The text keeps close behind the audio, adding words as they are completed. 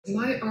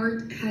My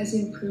art has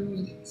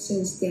improved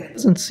since then.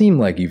 Doesn't seem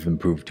like you've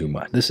improved too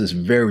much. This is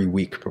very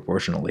weak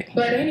proportionally.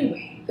 But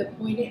anyway, the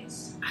point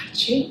is, I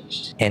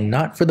changed. And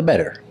not for the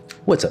better.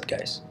 What's up,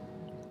 guys?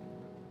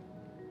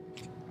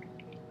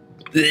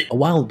 A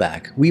while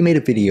back, we made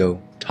a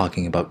video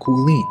talking about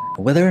Kooleen,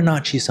 whether or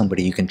not she's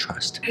somebody you can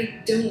trust.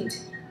 I don't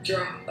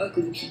draw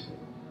ugly people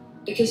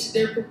because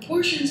their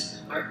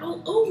proportions are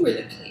all over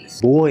the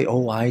place. Boy,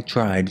 oh, I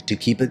tried to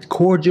keep it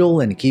cordial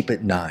and keep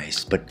it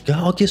nice, but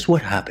guess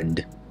what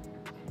happened?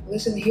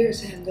 Listen here,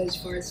 Sam does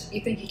farts.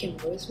 You think he can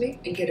roast me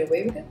and get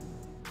away with it?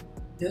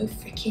 No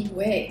freaking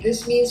way.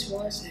 This means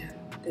war, Sam.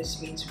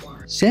 This means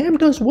war. Sam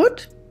does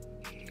what?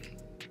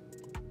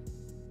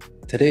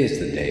 Today is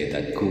the day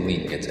that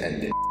Kooleen gets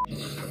ended.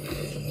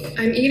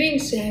 I'm eating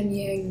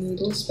Samyang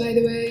noodles, by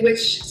the way,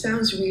 which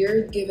sounds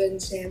weird given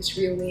Sam's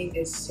real name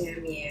is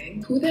Sam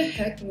Yang. Who the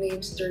heck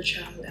names their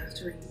child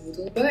after a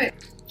noodle? But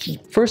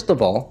first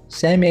of all,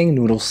 Samyang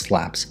noodles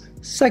slaps.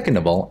 Second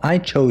of all, I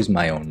chose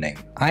my own name.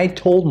 I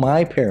told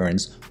my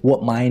parents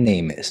what my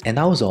name is. And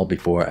that was all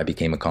before I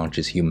became a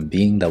conscious human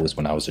being. That was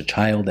when I was a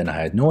child and I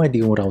had no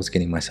idea what I was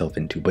getting myself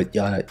into. But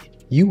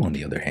you, on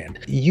the other hand,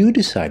 you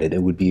decided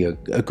it would be a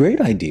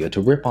great idea to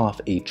rip off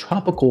a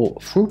tropical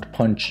fruit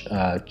punch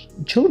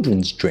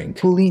children's drink.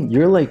 Kooleen,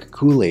 you're like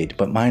Koolaid,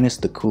 but minus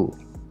the cool.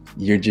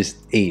 You're just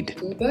Aid.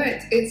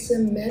 But it's a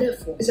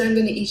metaphor. Because I'm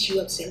gonna eat you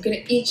up, Sam. I'm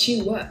gonna eat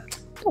you up.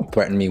 Don't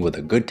threaten me with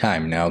a good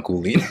time now,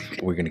 Kooleen.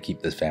 We're gonna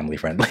keep this family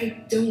friendly.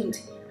 I don't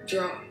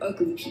draw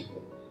ugly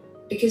people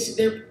because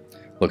they're...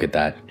 Look at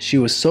that. She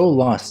was so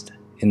lost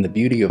in the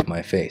beauty of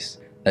my face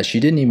that she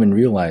didn't even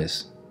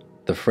realize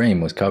the frame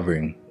was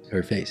covering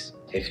her face.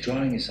 If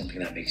drawing is something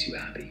that makes you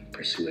happy,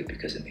 pursue it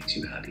because it makes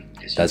you happy.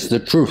 That's the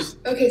truth.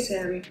 Okay,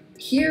 Sam,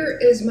 here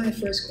is my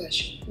first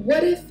question.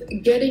 What if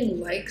getting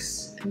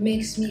likes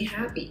makes me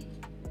happy?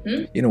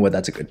 You know what,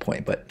 that's a good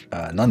point, but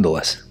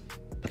nonetheless,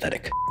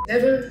 pathetic.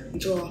 Never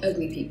draw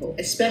ugly people,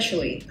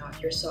 especially not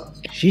yourself.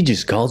 She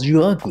just calls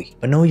you ugly,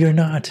 but no, you're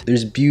not.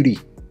 There's beauty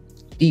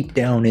deep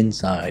down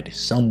inside,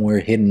 somewhere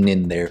hidden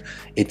in there.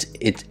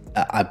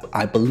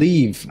 I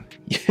believe.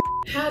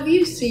 Have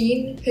you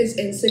seen his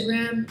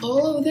Instagram?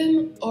 All of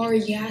them are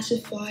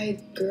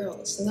yassified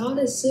girls, not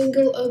a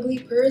single ugly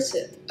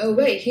person. Oh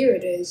wait, here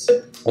it is.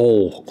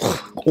 Oh.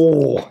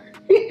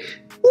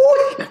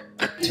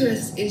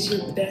 Pinterest is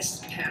your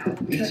best pal.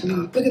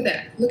 Look at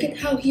that. Look at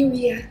how he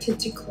reacted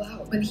to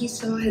Cloud when he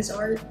saw his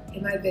art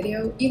in my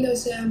video. You know,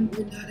 Sam,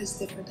 we're not as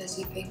different as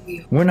you think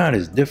we are. We're not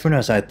as different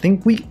as I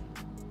think we...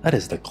 That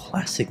is the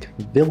classic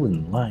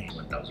villain line.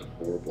 That was a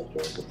horrible,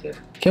 horrible tip.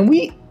 Can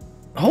we...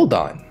 Hold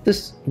on.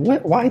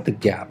 Why the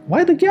gap?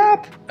 Why the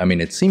gap? I mean,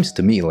 it seems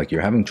to me like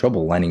you're having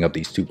trouble lining up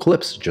these two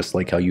clips, just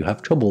like how you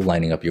have trouble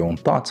lining up your own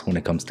thoughts when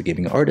it comes to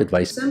giving art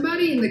advice.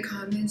 Somebody in the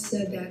comments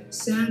said that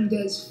Sam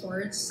does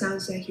farts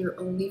sounds like your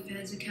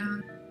OnlyFans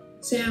account.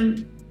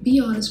 Sam,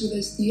 be honest with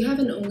us, do you have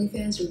an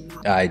OnlyFans or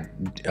not?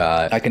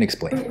 I can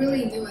explain. I don't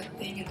really know a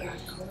thing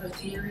about color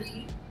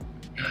theory.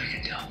 No, I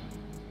can tell.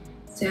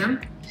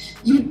 Sam,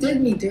 you did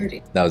me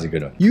dirty. That was a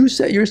good one. You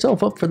set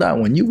yourself up for that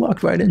one. You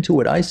walked right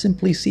into it. I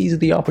simply seized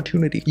the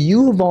opportunity.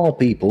 You of all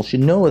people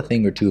should know a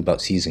thing or two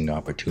about seizing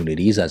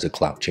opportunities as a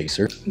clout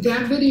chaser.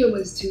 That video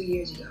was 2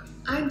 years ago.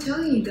 I'm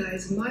telling you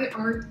guys, my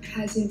art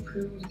has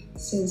improved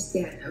since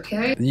then,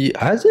 okay?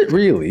 Has it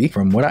really?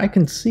 From what I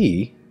can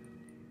see,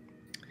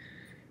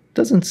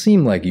 doesn't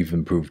seem like you've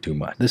improved too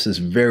much. This is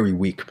very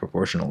weak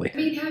proportionally. I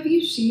mean, have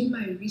you seen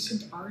my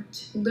recent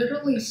art?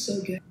 Literally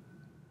so good.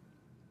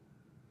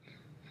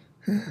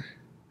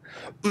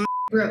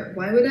 Bro,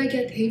 why would I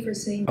get hate for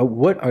saying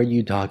what are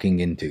you talking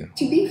into?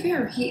 To be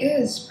fair, he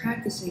is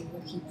practicing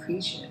what he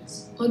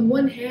preaches. On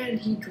one hand,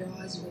 he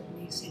draws what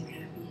makes him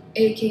happy,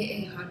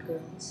 aka hot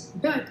girls.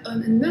 But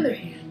on another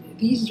hand,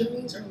 these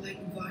drawings are like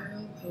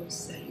viral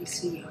posts that you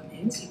see on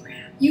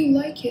Instagram. You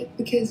like it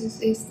because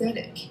it's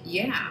aesthetic,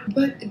 yeah.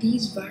 But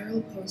these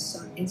viral posts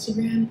on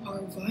Instagram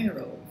are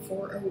viral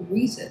for a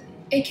reason.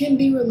 It can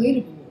be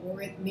relatable,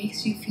 or it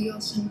makes you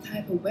feel some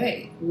type of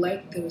way,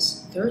 like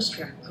those thirst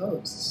trap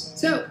posts.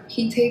 So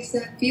he takes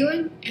that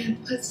feeling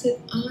and puts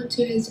it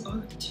onto his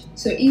art.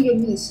 So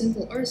even with a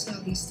simple art style,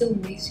 he still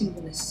makes you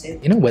want to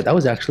simp. You know what? That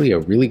was actually a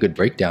really good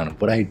breakdown of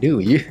what I do.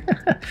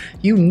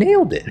 You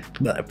nailed it.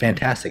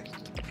 Fantastic.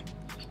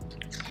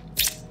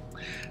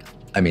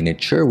 I mean,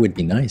 it sure would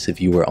be nice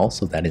if you were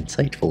also that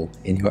insightful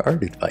in your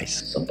art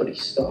advice. Somebody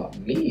stop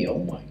me. Oh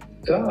my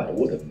god,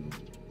 what a...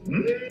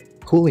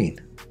 Kooleen,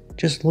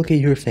 just look at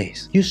your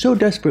face. You so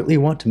desperately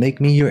want to make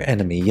me your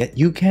enemy, yet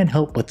you can't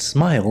help but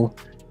smile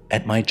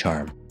at my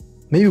charm.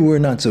 Maybe we're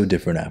not so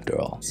different after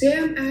all.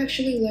 Sam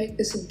actually liked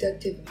the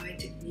seductive eye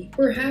technique.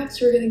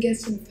 Perhaps we're gonna get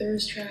some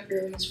thirst trap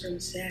drawings from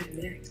Sam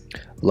next.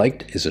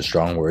 Liked is a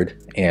strong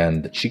word,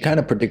 and she kind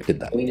of predicted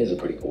that. Kooleen is a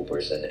pretty cool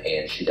person,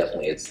 and she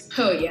definitely is...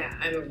 Oh yeah,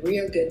 I'm a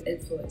real good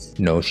influencer.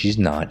 No, she's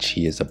not.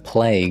 She is a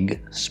plague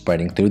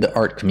spreading through the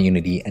art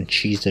community, and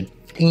she's a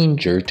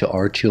danger to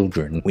our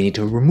children. We need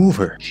to remove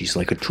her. She's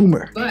like a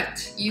tumor.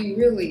 But you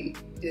really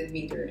did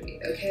me dirty,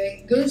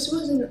 okay? This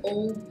was an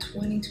old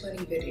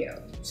 2020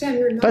 video. Sam,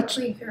 you're not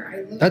playing fair.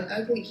 I look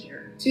ugly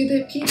here. To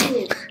the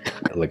people.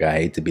 Look, I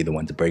hate to be the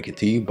one to break it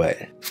to you, but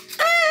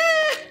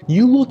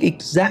you look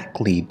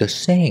exactly the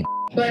same.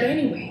 But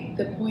anyway,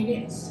 the point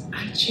is,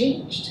 I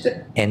changed.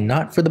 And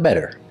not for the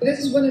better. This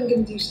is what I'm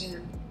gonna do,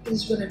 Sam.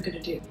 This is what I'm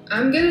gonna do.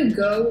 I'm gonna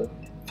go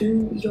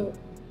through your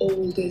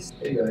oldest.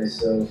 Hey guys,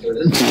 so for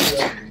this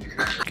video,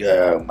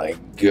 Oh my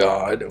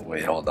god.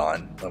 Wait, hold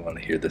on. I want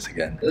to hear this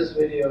again. this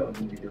video, I'm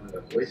going to be doing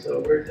a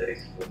voiceover to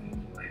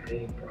explain my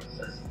painting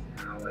process and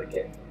how I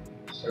get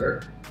from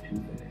start to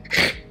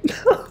finish.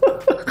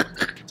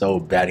 So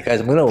bad.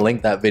 Guys, I'm going to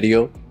link that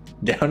video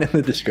down in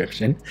the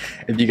description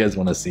if you guys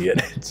want to see it.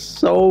 It's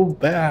so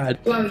bad.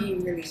 Wow, you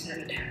really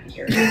sounded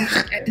happier.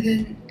 And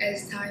then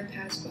as time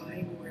passed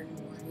by more and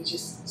more, he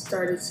just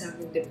started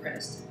sounding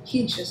depressed.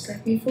 He just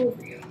left me for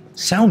real.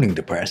 Sounding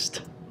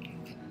depressed?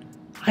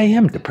 I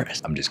am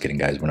depressed. I'm just kidding,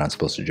 guys. We're not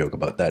supposed to joke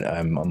about that.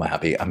 I'm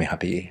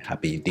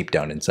happy deep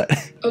down inside.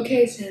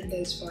 Okay, Sam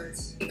does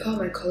farts. You call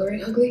my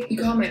coloring ugly? You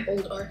call my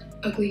old art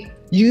ugly?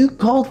 You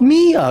called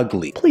me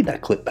ugly. Play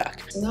that clip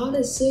back. Not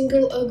a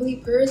single ugly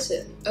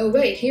person. Oh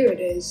wait, here it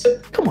is.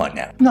 Come on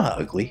now.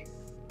 Not ugly.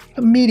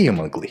 I'm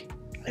medium ugly.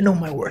 I know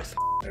my worth.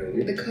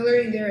 The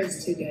coloring there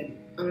is too good.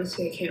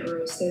 Honestly, I can't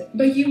roast it.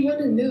 But you want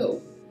to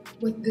know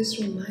what this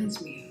reminds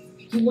me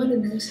of. You want to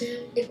know,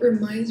 Sam? It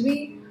reminds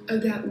me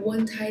of that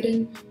one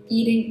Titan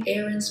eating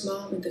Aaron's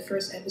mom in the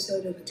first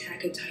episode of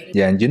Attack on Titan.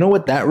 Yeah, and you know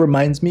what that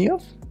reminds me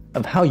of?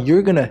 Of how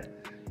you're gonna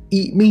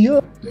eat me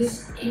up.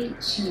 This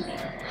ain't cheating.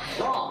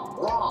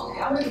 Wrong.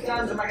 How many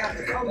times am I gonna have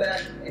to come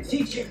back and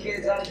teach you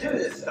kids how to do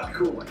this stuff?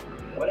 Kooleen,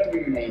 whatever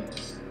your name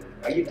is.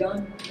 Are you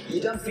done? You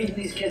done feeding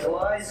these kids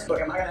lies? Look,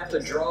 am I gonna have to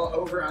draw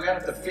over? I'm gonna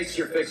have to fix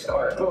your fixed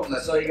art. Boom,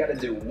 that's all you gotta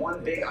do.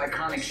 One big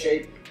iconic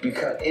shape, you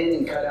cut in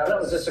and cut out. That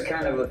was just a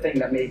kind of a thing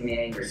that made me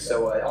angry.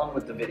 So on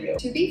with the video.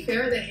 To be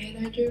fair, the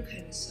hand I drew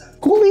kind of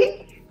sucked.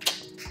 Kooleen,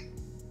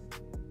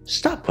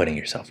 stop putting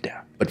yourself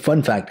down. But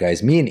fun fact,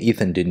 guys, me and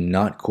Ethan did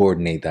not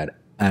coordinate that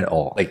at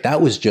all. Like,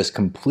 that was just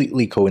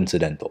completely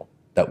coincidental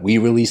that we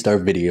released our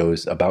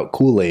videos about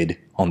Koolaid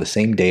on the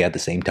same day at the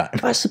same time.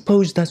 I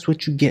suppose that's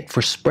what you get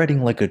for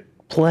spreading like a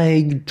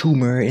plague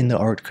tumor in the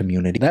art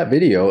community. That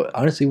video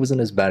honestly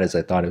wasn't as bad as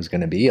I thought it was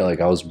going to be. Like,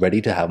 I was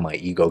ready to have my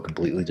ego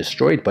completely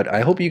destroyed, but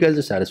I hope you guys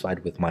are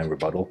satisfied with my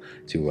rebuttal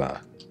to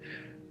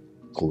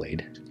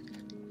Koolaid.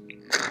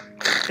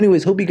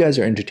 Anyways, hope you guys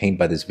are entertained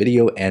by this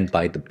video and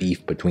by the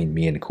beef between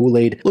me and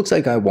Koolaid. Looks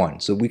like I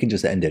won, so we can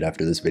just end it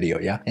after this video,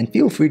 yeah? And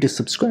feel free to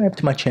subscribe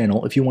to my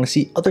channel if you want to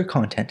see other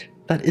content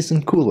that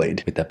isn't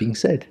Koolaid. With that being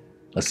said,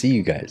 I'll see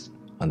you guys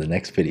on the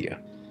next video.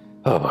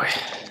 Oh boy.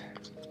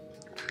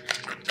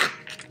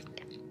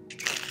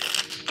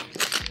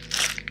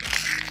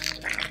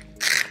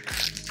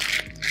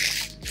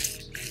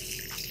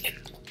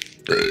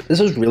 This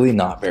is really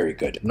not very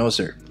good. No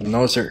sir.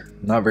 No sir.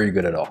 Not very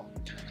good at all.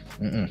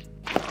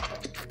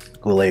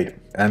 Koolaid.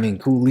 I mean,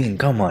 Kooleen,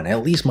 come on.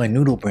 At least my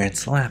noodle brand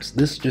slaps.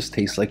 This just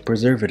tastes like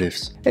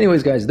preservatives.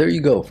 Anyways, guys, there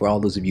you go. For all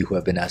those of you who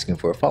have been asking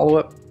for a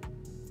follow-up,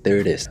 there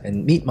it is.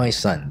 And meet my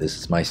son. This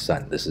is my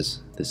son. This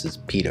is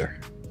Peter.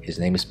 His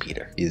name is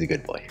Peter. He's a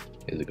good boy.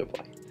 He's a good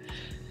boy.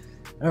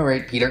 All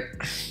right, Peter.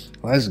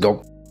 Let's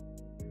go.